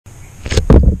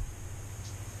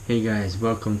Hey guys,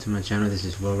 welcome to my channel. This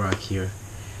is WillRock here.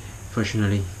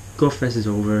 Fortunately, GoFest is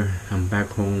over. I'm back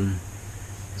home.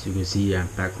 As you can see, I'm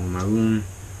back home in my room.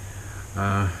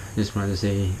 Just wanted to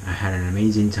say I had an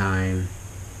amazing time.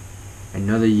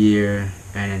 Another year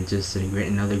and just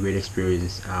another great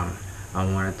experience. I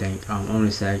want to thank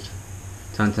OnlySec,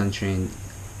 Tantan Train,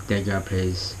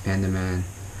 DeadGuyPlays, PandaMan,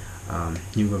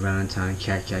 Hugo Valentin,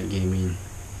 CatCat Gaming,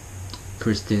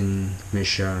 Kristen,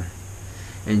 Misha,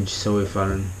 and Zoe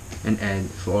Fallon, and Ed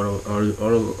for all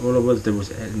of us that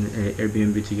was at an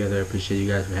Airbnb together. I appreciate you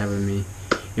guys for having me.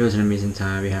 It was an amazing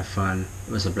time. We had fun.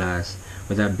 It was a blast.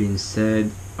 With that being said,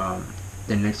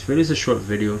 the next video is a short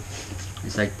video.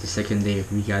 It's like the second day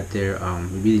we got there.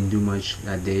 We really didn't do much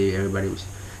that day. Everybody was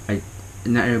like,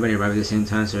 not everybody arrived at the same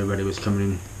time, so everybody was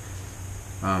coming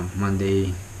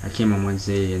Monday. I came on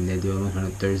Wednesday, and they do it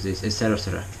on Thursdays, etc.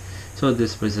 So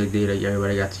this was a day like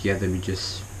everybody got together.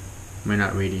 We're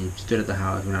not raiding, stood at the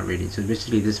house, we're not raiding. So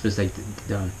basically this was like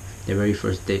the very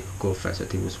first day of GoFest. I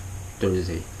think it was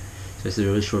Thursday. So it's a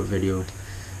really short video.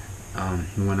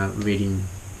 We went out raiding,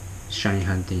 shiny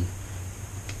hunting,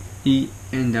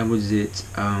 and that was it.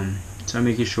 So I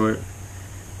make it short.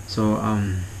 So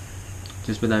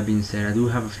just with that being said, I do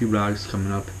have a few vlogs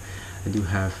coming up.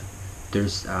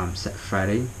 There's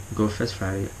Friday, GoFest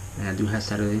Friday, and I do have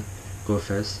Saturday,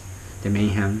 GoFest, the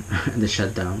mayhem, the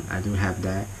shutdown. I do have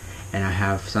that. And I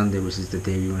have Sunday, which is the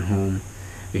day we went home.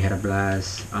 We had a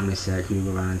blast. OnlySec,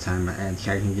 Hugo Valentin, and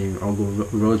CatCat Game. All go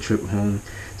road trip home.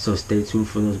 So stay tuned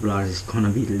for those vlogs. It's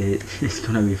gonna be lit. It's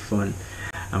gonna be fun.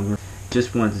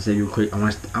 Just wanted to say real quick. I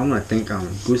want to thank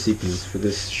Goozie Pins for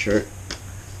this shirt.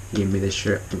 He gave me this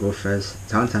shirt to GoFest.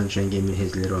 Tantan Train gave me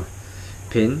his little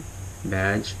pin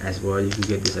badge as well. You can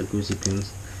get this at Goozie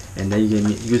Pins. And then you gave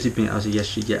me Goozie Pin. Also, yes,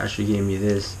 she actually gave me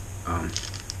this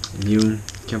Mew. You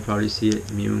can probably see it.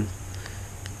 Mew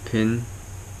pin.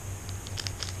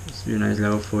 It's a nice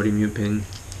level 40 Mew pin.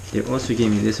 They also gave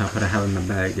me this one, but I have in my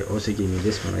bag. They also gave me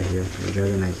this one right here, a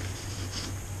very nice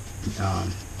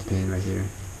pin right here.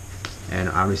 And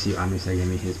obviously gave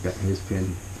me his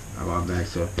pin a while back,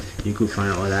 so you could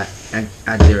find all that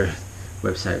at their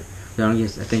website. So I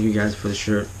thank you guys for the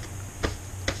shirt.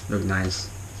 Look nice,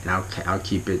 and I'll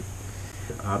keep it.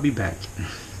 I'll be back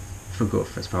for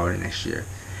GoFest probably next year,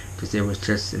 because it was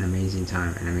just an amazing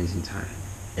time.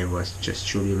 It was just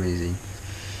truly amazing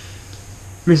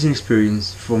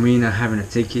experience for me, not having a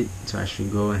ticket to actually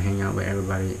go and hang out with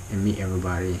everybody and meet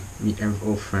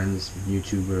old friends,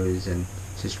 YouTubers and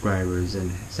subscribers,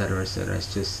 and etc.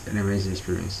 It's just an amazing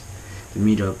experience. The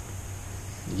meetup,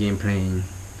 the game playing.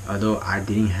 Although I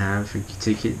didn't have a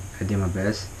ticket, I did my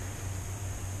best,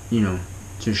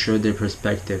 to show their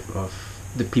perspective of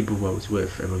the people who I was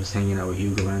with. I was hanging out with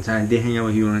Hugo Valentin. I did hang out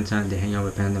with Hugo Valentin. I did hang out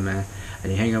with PandaMan. I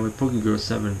did hang out with Pokegirl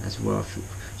 7 as well.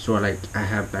 So I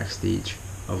have backstage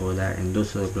of all that, and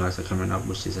those other vlogs are coming up,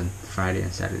 which is on Friday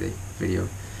and Saturday video.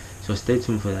 So stay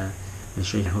tuned for that.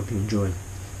 I hope you enjoy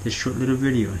this short little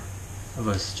video of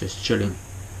us just chilling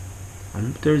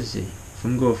on Thursday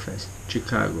from GoFest,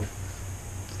 Chicago.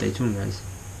 Stay tuned, guys.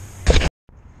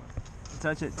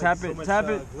 Touch it, tap it, tap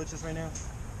it. Glitches right now.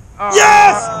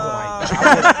 Yes!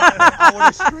 I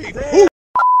want to scream.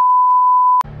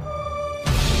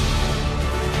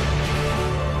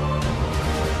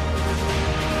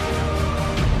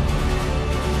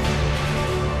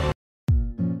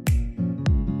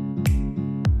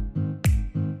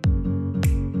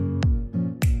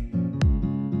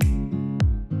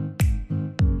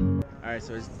 Alright,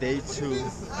 so it's day 2,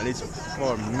 at least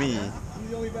for me,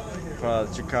 for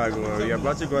Chicago. We are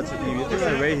about to go to we're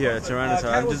doing it right here at Toronto.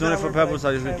 I'm just doing it for Pebbles, so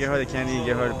I just get her the candy and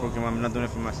get her the Pokemon. I'm not doing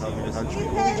it for myself because I'm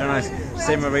trying to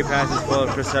save my raid passes for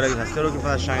Chrysalis. I'm still looking for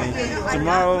that shiny.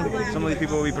 Tomorrow, some of these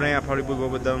people will be playing. I probably will go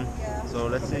with them. So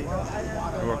let's see.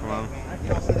 We're working on them.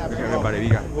 Look at everybody. We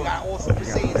got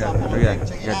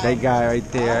that guy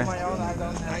right there.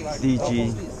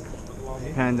 DG,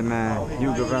 PandaMan,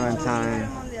 Hugo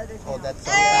Valentine.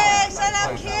 Hey, shut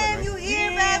up, Kim. You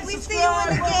here, man? We see you on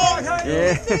the game.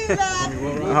 Yeah. We see you, man.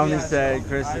 Homie said,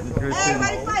 Kristen.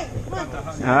 Everybody fight. Come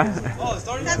on. Huh?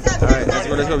 Alright,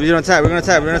 let's go. We're gonna tap.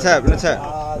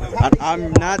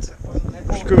 I'm not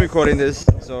screen recording this,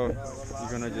 so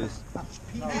we're gonna just.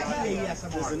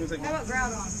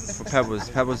 For Pebbles.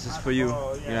 Pebbles is for you.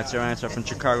 You're not your answer from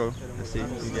Chicago. Let's see if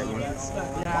you get one.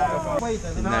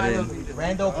 Not in.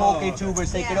 Rando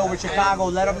PokeTubers taking over Chicago.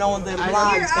 Let them know in the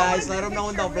vlogs, guys. Let them know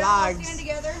in the vlogs.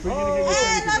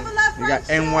 We got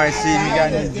NYC, we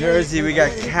got New Jersey, we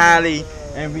got Cali,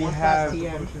 And we have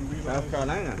South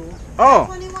Carolina. Oh,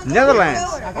 Netherlands.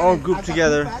 All grouped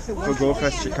together for Go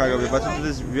Fest Chicago. We're about to do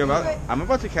this. I'm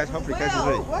about to catch. Hopefully, catch is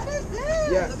ready. What is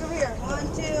this? Yeah. Look over here.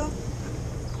 1, 2.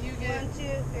 1,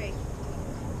 2, 3.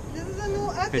 This is a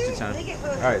new Picture time.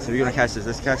 Alright, so we're gonna catch this.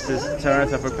 Let's catch this. Turn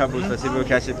it up for Pebbles. Let's see if we'll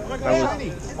catch it.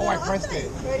 Pebbles. Oh, I pressed it.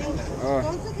 Oh,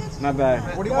 not bad.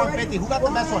 41.50. Who got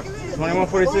the best one?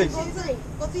 21.46.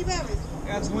 Go see Barry. I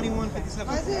got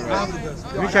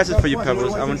 21.57. Let me catch it for you,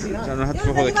 Pebbles. I don't have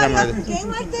to hold the camera. Anybody else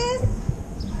game like this?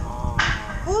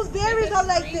 Whose berries are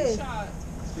like this?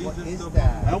 What is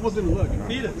that? I almost didn't look.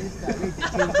 Feed it. Is that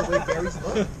change the way berries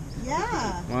look?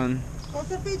 Yeah. One. Go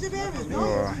to feed your berries. No,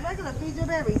 Oh. it's regular. Feed your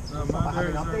berries.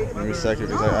 Let me second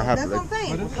because I have That's to. what I'm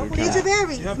saying. Feed your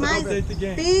berries.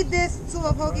 Feed this to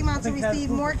a Pokemon to receive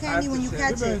more candy when you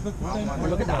catch it.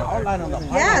 Look at the outline on the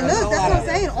heart. Yeah, look, that's what I'm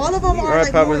saying. All of them are Alright,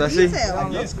 like Pebbles, more I see.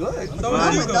 detailed. That's good. No,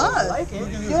 it does. Like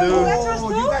it. You got yours You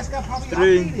too? guys got probably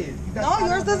 3. outdated. No,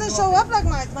 yours doesn't show up like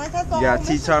mine. Mine has the You got whole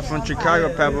T-Top mission from thing on Chicago,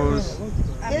 top. Pebbles.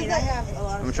 I mean, I have a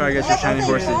lot I'm of gonna try to get your shiny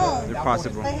horses if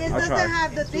possible. But his I'll doesn't try.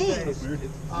 have the thing.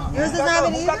 Yours doesn't have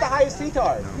it Who got the either? highest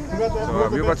T-Tard? So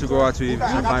we're about to go out to even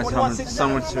find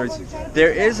someone's shirts.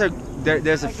 There's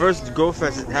a first Go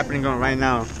Fest happening on right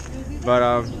now,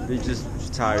 but we just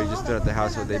tired. We just stood at the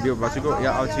house all day. We're about to go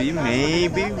out to eat.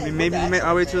 Maybe we make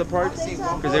our way to the park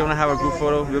because they want to have a group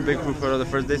photo, real big group photo the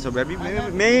first day. So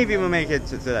maybe we'll make it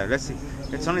to that. Let's see.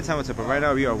 It's only time to. But right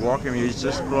now we are walking. We're just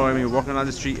exploring. We're walking down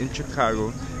the street in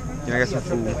Chicago. Can I get some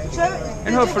food?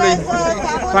 And hopefully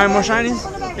find more shinies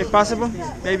if possible.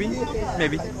 Maybe.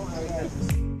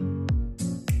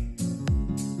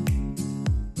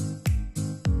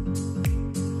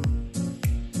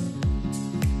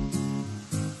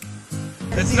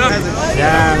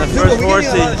 Yeah, the first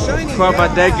horsey caught by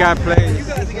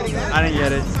DeadGuyPlays. I didn't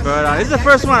get it, but this is the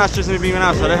first one that's just me being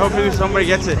out. So hopefully somebody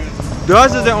gets it.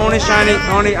 Those is the only shiny,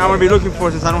 I'm gonna be looking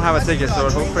for since I don't have a ticket. So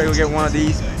hopefully we'll get one of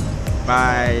these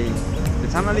by the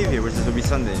time I leave here, which is will be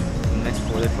Sunday, the next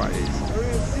 4 Fridays.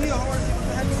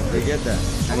 They get that.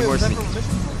 Shiny horsey.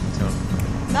 So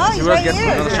No, he's who else right gets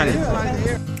here. another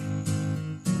shiny?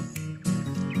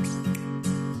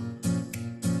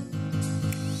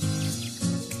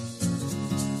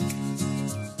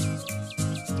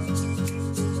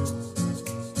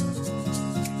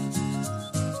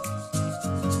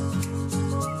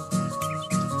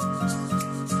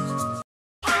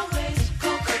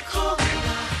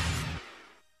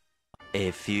 A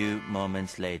few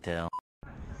moments later.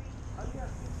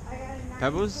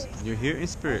 Pebbles, you're here in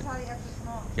spirit.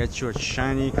 Get your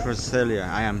shiny Cresselia.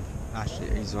 I am actually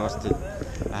exhausted.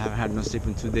 I haven't had no sleep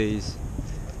in 2 days,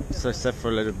 so except for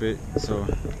a little bit. So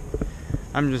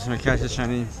I'm just gonna catch the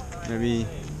shiny, maybe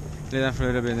lay down for a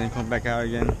little bit, and then come back out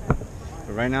again.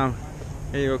 But right now,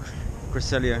 here you go,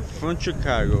 Cresselia from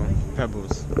Chicago,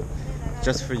 Pebbles,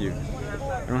 just for you.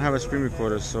 I don't have a screen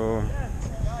recorder, so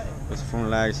the phone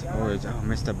lags. Oh, I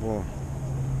missed that ball.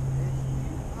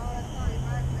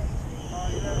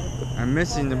 I'm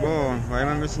missing the ball. Why am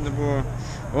I missing the ball?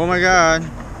 Oh my god.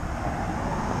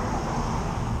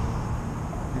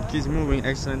 It keeps moving.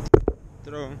 Excellent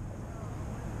throw. I'm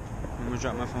gonna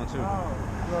drop my phone too.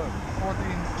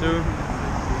 2,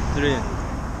 3.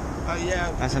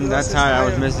 I'm that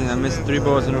tired. I missed 3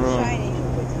 balls in a row.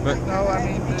 But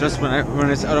just when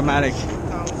it's automatic.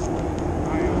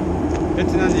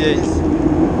 1598.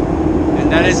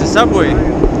 And that is the subway.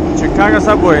 Chicago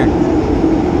subway.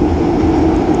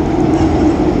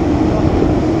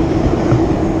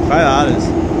 $5,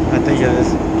 I think it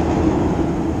is.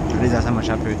 At least that's how much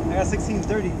I paid. I got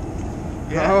 16.30.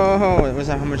 Oh, what's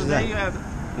that? How much is that? You have,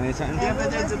 90 something? yeah,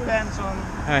 but it depends on.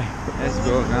 Alright, let's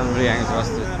go. Now I'm really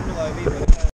exhausted.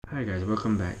 Hi guys,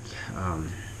 welcome back.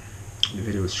 The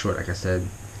video was short, like I said.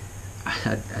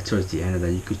 Towards the end of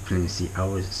that, you could plainly see I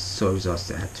was so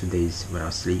exhausted. I had 2 days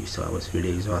without sleep, so I was really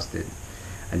exhausted.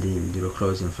 I didn't even do the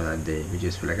closing for that day. We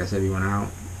just, like I said, we went out,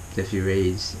 did a few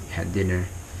raids, had dinner.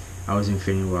 I wasn't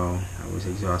feeling well. I was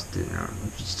exhausted. I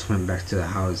just went back to the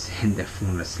house and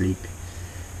definitely went to sleep.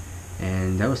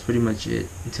 And that was pretty much it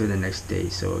until the next day.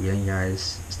 So again,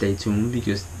 guys, stay tuned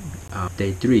because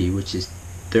day 3, which is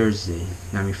Thursday,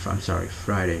 I'm sorry,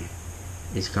 Friday,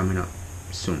 is coming up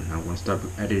soon. I'm gonna start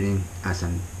editing as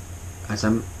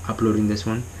I'm uploading this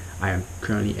one. I am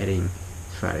currently editing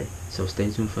Friday, so stay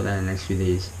tuned for that in the next few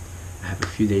days. I have a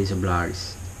few days of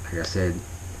vlogs. Like I said,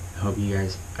 I hope you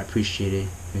guys appreciate it.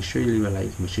 Make sure you leave a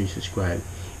like, make sure you subscribe.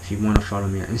 If you want to follow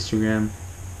me on Instagram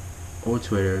or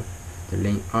Twitter, the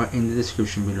link are in the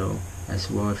description below. As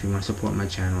well, if you want to support my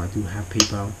channel, I do have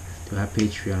PayPal, do have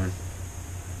Patreon.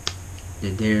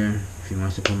 they're there. If you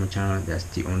want to support my channel, that's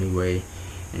the only way.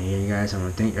 And again, guys, I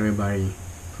want to thank everybody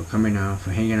for coming out,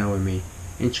 for hanging out with me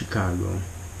in Chicago,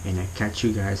 and I catch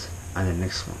you guys on the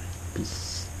next one.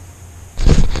 Peace.